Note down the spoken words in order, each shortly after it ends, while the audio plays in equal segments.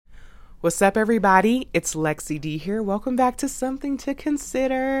What's up, everybody? It's Lexi D here. Welcome back to Something to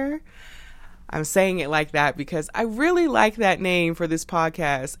Consider. I'm saying it like that because I really like that name for this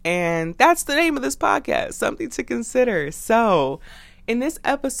podcast, and that's the name of this podcast, Something to Consider. So, in this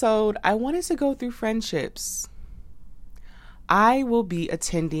episode, I wanted to go through friendships. I will be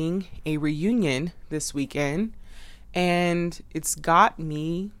attending a reunion this weekend, and it's got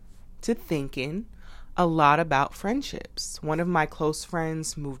me to thinking a lot about friendships. One of my close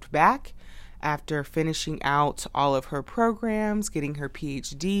friends moved back after finishing out all of her programs, getting her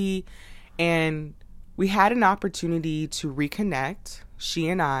PhD, and we had an opportunity to reconnect, she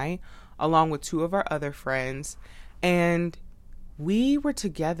and I, along with two of our other friends, and we were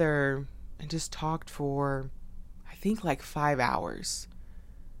together and just talked for, I think, like 5 hours.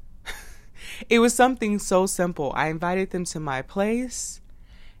 It was something so simple. I invited them to my place,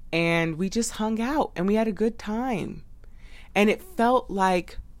 and we just hung out and we had a good time. And it felt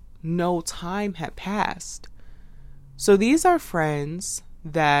like no time had passed. So these are friends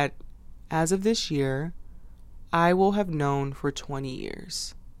that, as of this year, I will have known for 20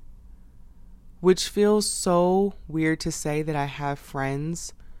 years. Which feels so weird to say that I have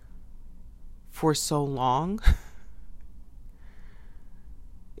friends for so long.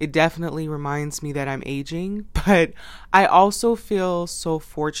 It definitely reminds me that I'm aging, but I also feel so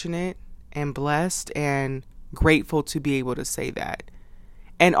fortunate and blessed and grateful to be able to say that.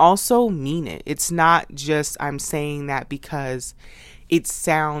 And also mean it. It's not just I'm saying that because it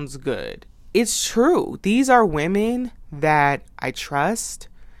sounds good. It's true. These are women that I trust,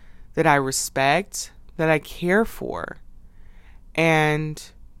 that I respect, that I care for. And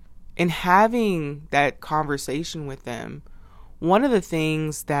in having that conversation with them, one of the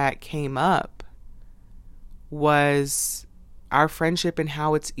things that came up was our friendship and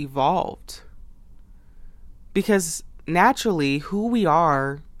how it's evolved. Because naturally, who we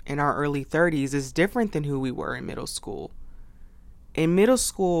are in our early 30s is different than who we were in middle school. In middle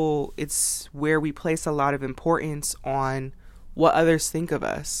school, it's where we place a lot of importance on what others think of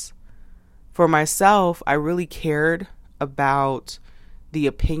us. For myself, I really cared about the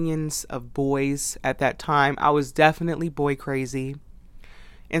opinions of boys at that time. I was definitely boy crazy.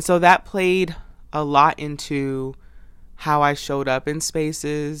 And so that played a lot into how I showed up in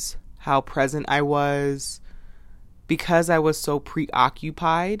spaces, how present I was. Because I was so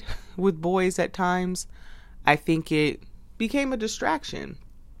preoccupied with boys at times, I think it became a distraction.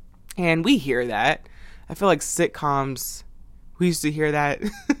 And we hear that. I feel like sitcoms, we used to hear that.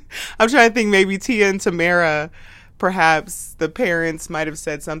 I'm trying to think, maybe Tia and Tamara, perhaps the parents might have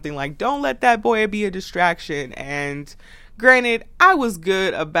said something like, don't let that boy be a distraction. And granted, I was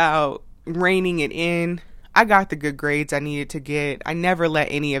good about reining it in. I got the good grades I needed to get. I never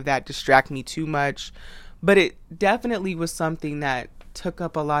let any of that distract me too much. But it definitely was something that took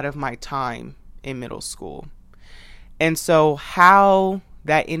up a lot of my time in middle school. And so how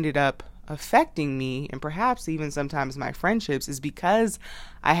that ended up affecting me, and perhaps even sometimes my friendships, is because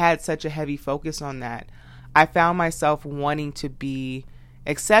I had such a heavy focus on that. I found myself wanting to be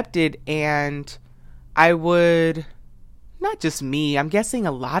accepted, and I would, not just me, I'm guessing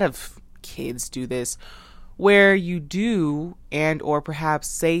a lot of kids do this, where you do and or perhaps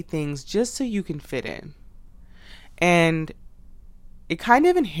say things just so you can fit in. And it kind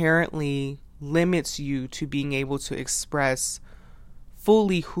of inherently limits you to being able to express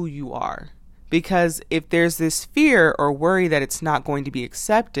fully who you are. Because if there's this fear or worry that it's not going to be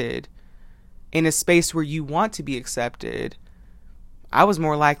accepted in a space where you want to be accepted, I was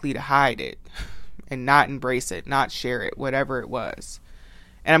more likely to hide it and not embrace it, not share it, whatever it was.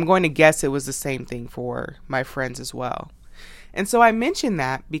 And I'm going to guess it was the same thing for my friends as well. And so I mention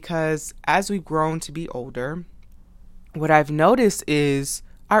that because as we've grown to be older, what I've noticed is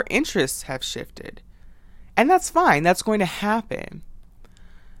our interests have shifted. And that's fine. That's going to happen.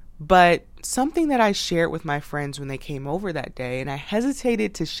 But something that I shared with my friends when they came over that day, and I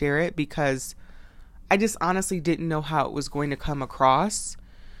hesitated to share it because I just honestly didn't know how it was going to come across.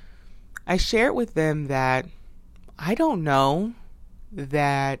 I shared with them that I don't know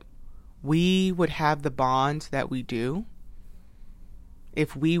that we would have the bond that we do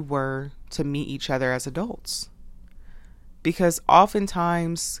if we were to meet each other as adults. Because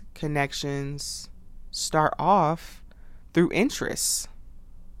oftentimes connections start off through interests.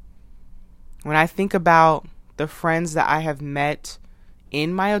 When I think about the friends that I have met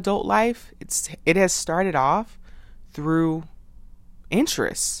in my adult life, it has started off through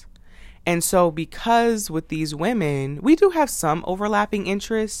interests. And so because with these women, we do have some overlapping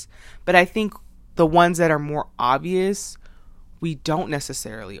interests, but I think the ones that are more obvious, we don't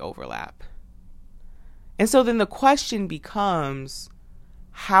necessarily overlap. And so then the question becomes,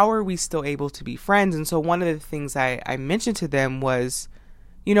 how are we still able to be friends? And so one of the things I mentioned to them was,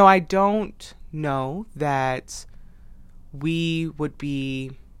 I don't know that we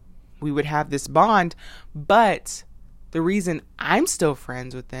would have this bond, but the reason I'm still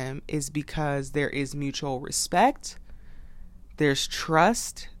friends with them is because there is mutual respect, there's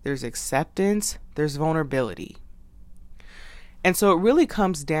trust, there's acceptance, there's vulnerability. And so it really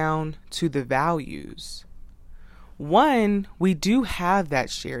comes down to the values. One, we do have that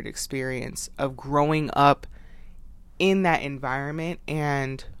shared experience of growing up in that environment,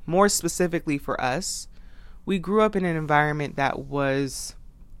 and more specifically for us, we grew up in an environment that was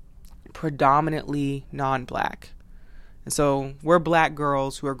predominantly non-Black. And so we're Black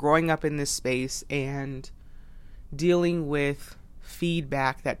girls who are growing up in this space and dealing with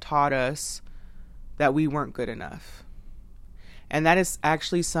feedback that taught us that we weren't good enough. And that is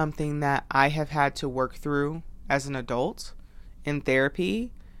actually something that I have had to work through as an adult in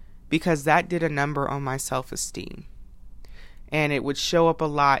therapy, because that did a number on my self-esteem. And it would show up a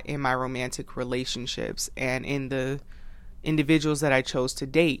lot in my romantic relationships and in the individuals that I chose to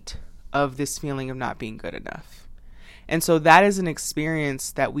date, of this feeling of not being good enough. And so that is an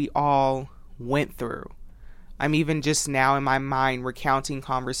experience that we all went through. I'm even just now in my mind recounting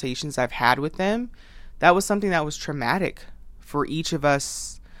conversations I've had with them. That was something that was traumatic for each of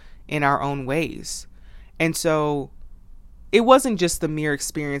us in our own ways. And so it wasn't just the mere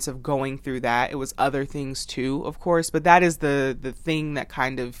experience of going through that. It was other things too, of course. But that is the thing that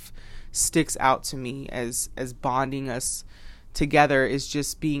kind of sticks out to me as bonding us together, is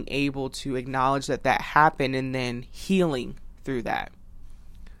just being able to acknowledge that happened and then healing through that.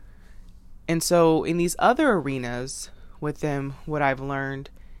 And so in these other arenas with them, what I've learned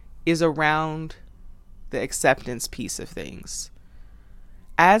is around the acceptance piece of things.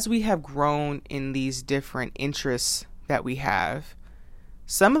 As we have grown in these different interests that we have,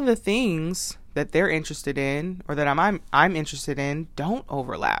 some of the things that they're interested in or that I'm interested in don't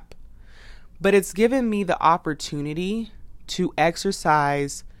overlap. But it's given me the opportunity to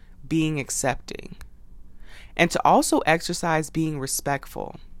exercise being accepting and to also exercise being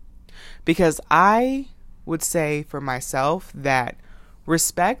respectful. Because I would say for myself that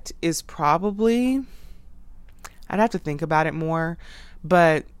respect is probably, I'd have to think about it more,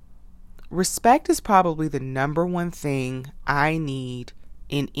 but respect is probably the number one thing I need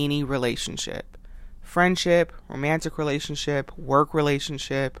in any relationship. Friendship, romantic relationship, work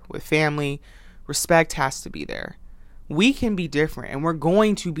relationship, with family, respect has to be there. We can be different, and we're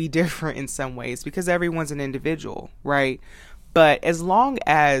going to be different in some ways because everyone's an individual, right? But as long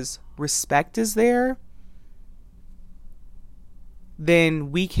as respect is there,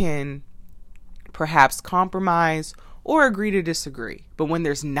 then we can perhaps compromise or agree to disagree. But when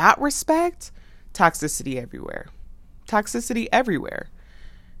there's not respect, toxicity everywhere. Toxicity everywhere.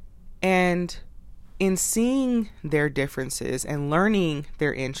 And in seeing their differences and learning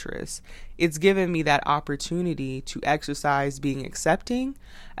their interests, it's given me that opportunity to exercise being accepting,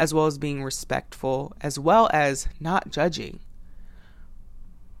 as well as being respectful, as well as not judging.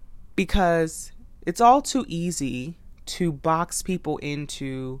 Because it's all too easy to box people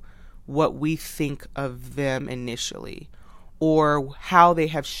into what we think of them initially or how they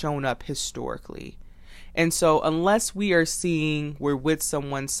have shown up historically. And so unless we are seeing we're with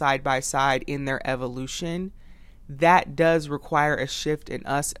someone side by side in their evolution, that does require a shift in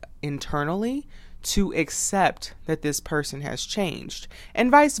us internally to accept that this person has changed,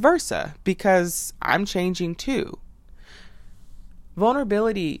 and vice versa, because I'm changing too.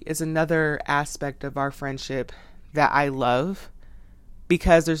 Vulnerability is another aspect of our friendship that I love,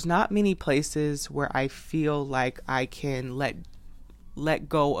 because there's not many places where I feel like I can let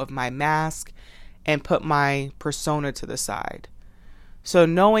go of my mask and put my persona to the side. So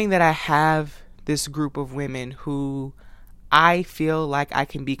knowing that I have this group of women who I feel like I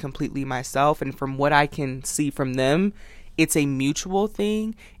can be completely myself, and from what I can see from them, it's a mutual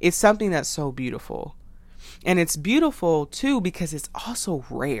thing. It's something that's so beautiful. And it's beautiful too because it's also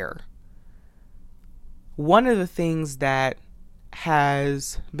rare. One of the things that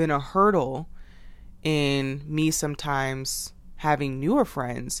has been a hurdle in me sometimes having newer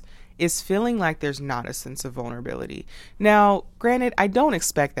friends is feeling like there's not a sense of vulnerability. Now, granted, I don't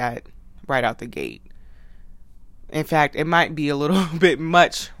expect that right out the gate. In fact, it might be a little bit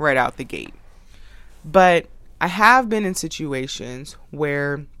much right out the gate. But I have been in situations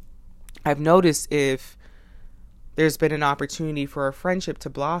where I've noticed if there's been an opportunity for a friendship to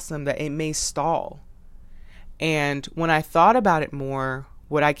blossom, that it may stall. And when I thought about it more,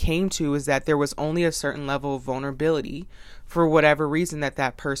 what I came to is that there was only a certain level of vulnerability for whatever reason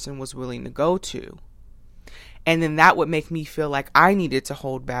that person was willing to go to. And then that would make me feel like I needed to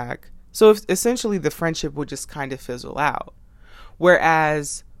hold back. So if, essentially the friendship would just kind of fizzle out.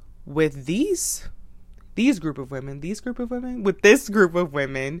 Whereas with this group of women,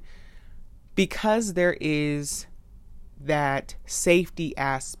 because there is that safety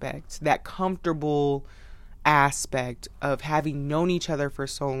aspect, that comfortable aspect of having known each other for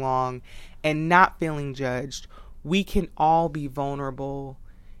so long and not feeling judged, we can all be vulnerable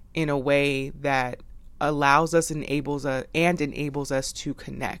in a way that allows us, enables us to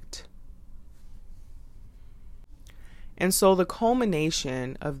connect. And so the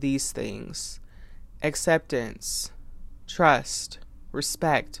culmination of these things, acceptance, trust,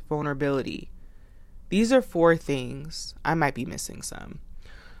 respect, vulnerability, these are 4 things. I might be missing some,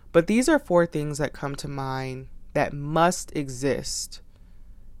 but these are 4 things that come to mind that must exist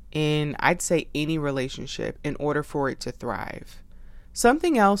in, I'd say, any relationship in order for it to thrive.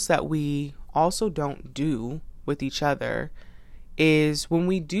 Something else that we also don't do with each other is when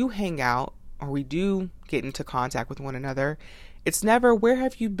we do hang out or we do get into contact with one another, it's never, where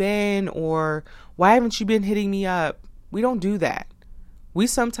have you been? Or why haven't you been hitting me up? We don't do that. We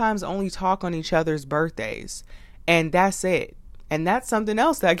sometimes only talk on each other's birthdays, and that's it. And that's something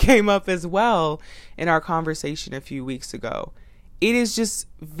else that came up as well in our conversation a few weeks ago. It is just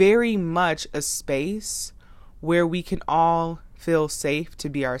very much a space where we can all feel safe to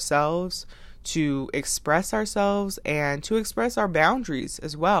be ourselves, to express ourselves, and to express our boundaries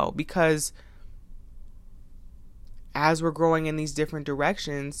as well. Because as we're growing in these different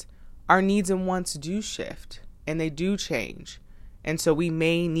directions, our needs and wants do shift and they do change. And so we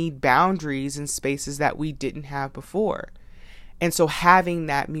may need boundaries in spaces that we didn't have before. And so having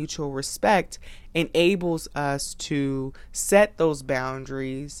that mutual respect enables us to set those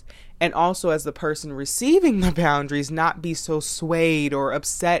boundaries, and also as the person receiving the boundaries, not be so swayed or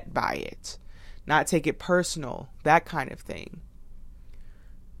upset by it, not take it personal, that kind of thing.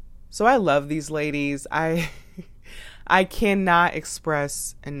 So I love these ladies. I cannot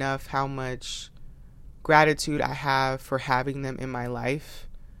express enough how much gratitude I have for having them in my life.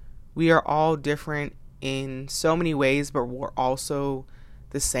 We are all different in so many ways, but we're also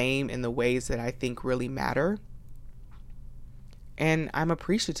the same in the ways that I think really matter. And I'm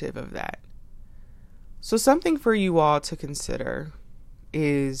appreciative of that. So something for you all to consider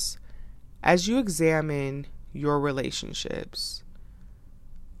is, as you examine your relationships,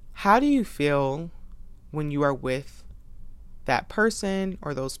 how do you feel when you are with that person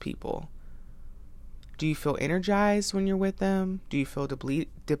or those people? Do you feel energized when you're with them? Do you feel depleted?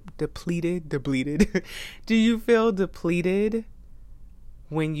 Do you feel depleted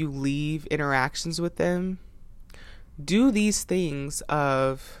when you leave interactions with them? Do these things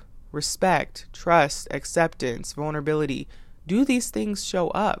of respect, trust, acceptance, vulnerability, do these things show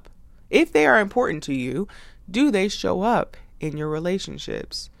up? If they are important to you, do they show up in your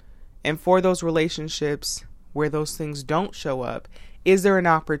relationships? And for those relationships where those things don't show up, is there an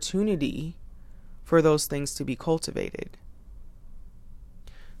opportunity for those things to be cultivated?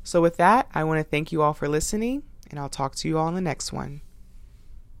 So with that, I want to thank you all for listening, and I'll talk to you all in the next one.